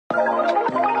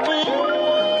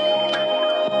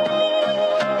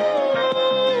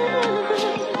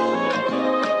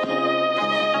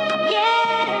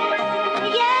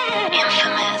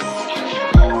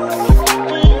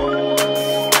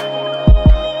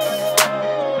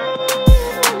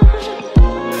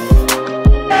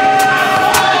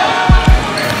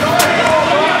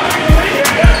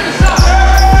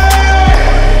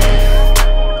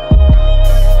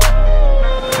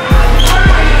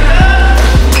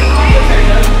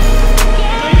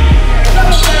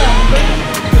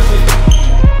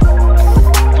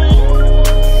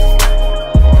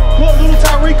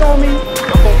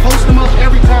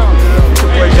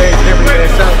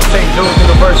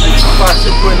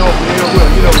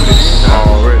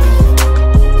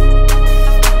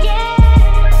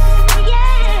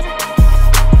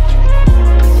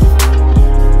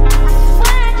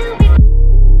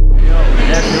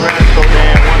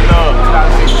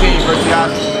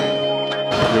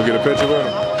You'll get a picture with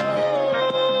him.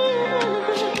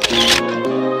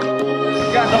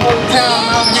 Got the whole town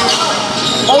out here.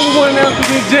 Only one else with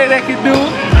this jet that can do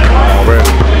it. Already.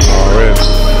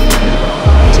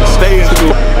 Just stay in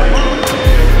school.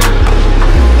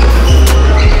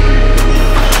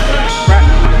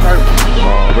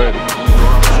 Already.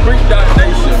 Street Dot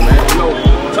Nation, man. Yo,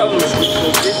 tell them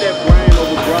so get that brain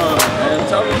over grind, man.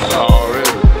 Tell them something.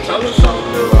 Already. Tell them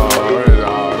something. Already.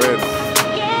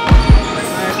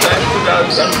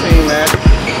 2017, man.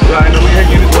 I know we had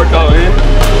to get this workout in.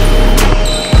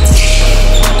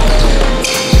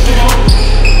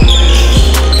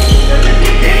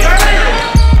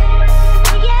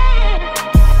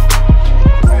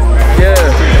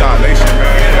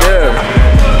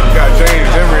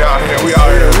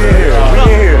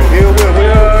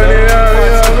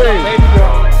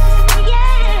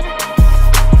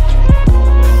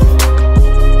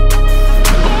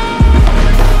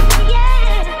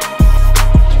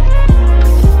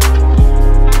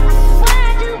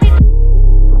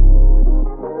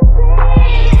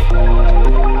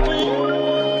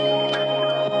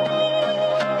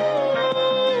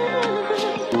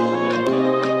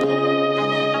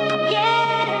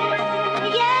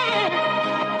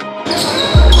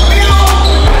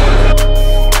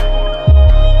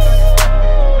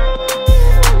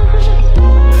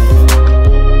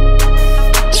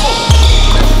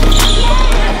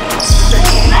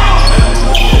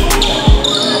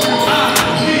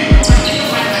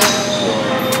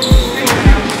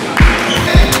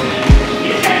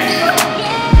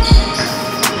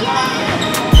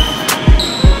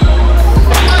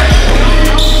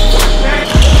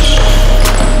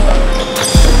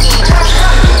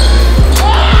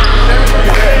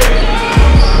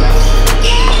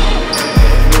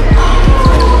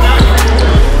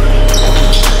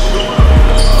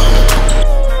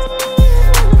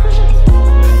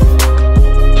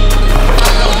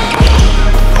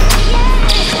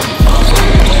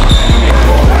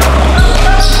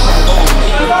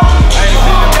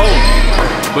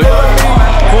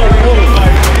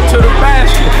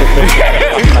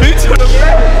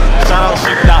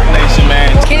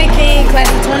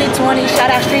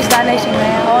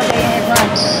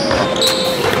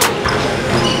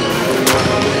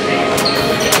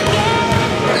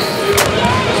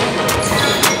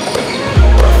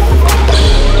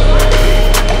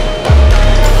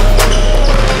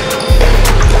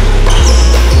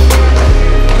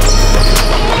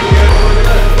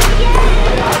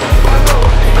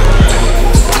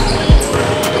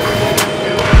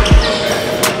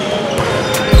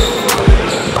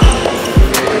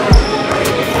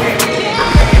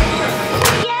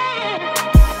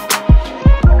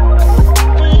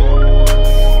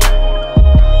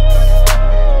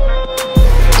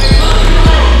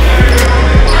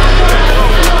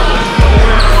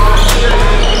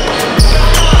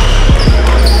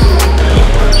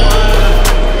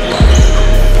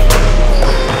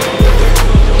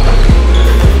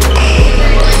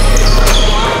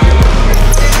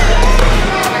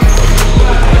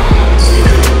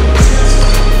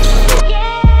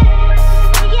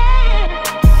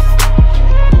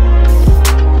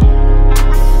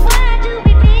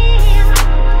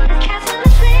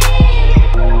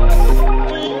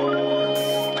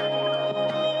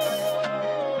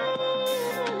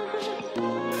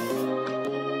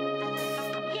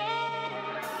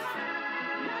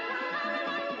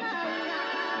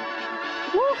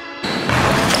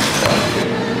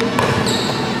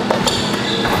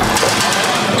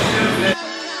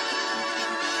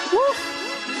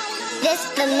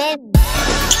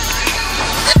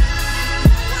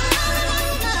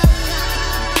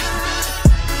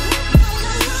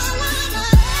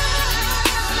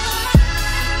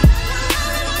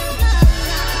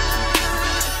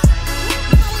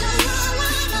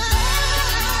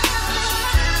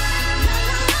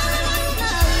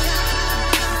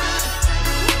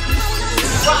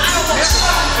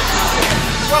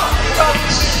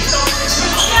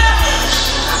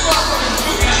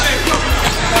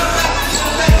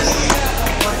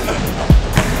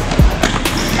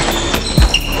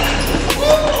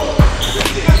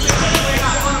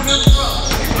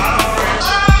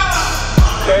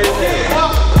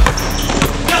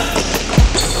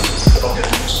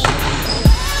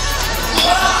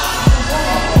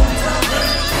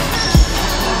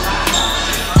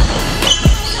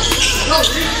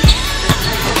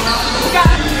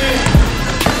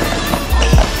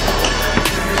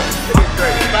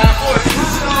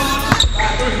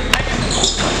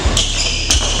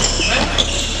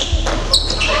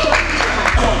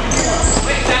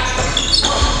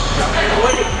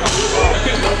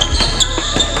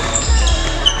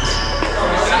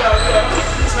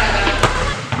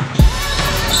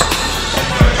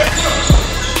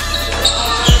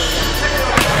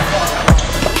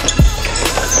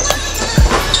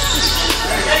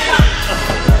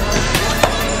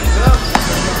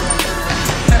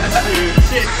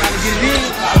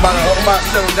 I'm about to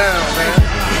settle down, man.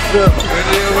 Yeah, it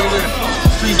is what it is.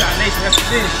 Streets Out Nation, that's the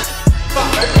thing.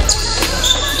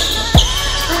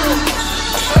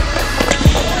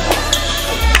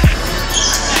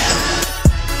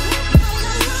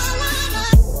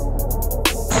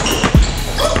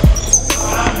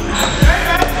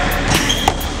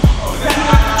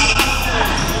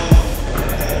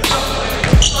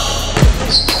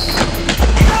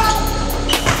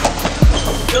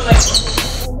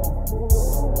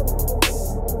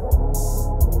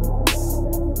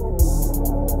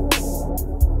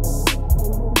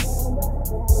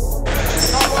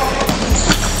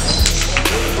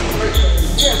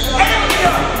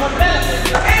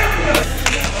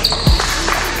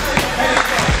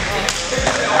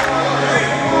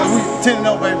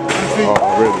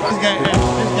 Already. This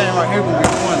game right here will be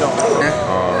one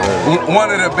though. One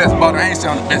of the best ballers. I ain't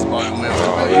saying the best baller in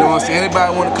Williamston. You know what I'm saying?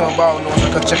 Anybody want to come ball,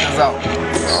 come check us out. You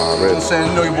know what I'm saying?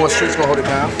 You know your boy Streets gonna hold it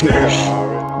down.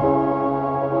 Already.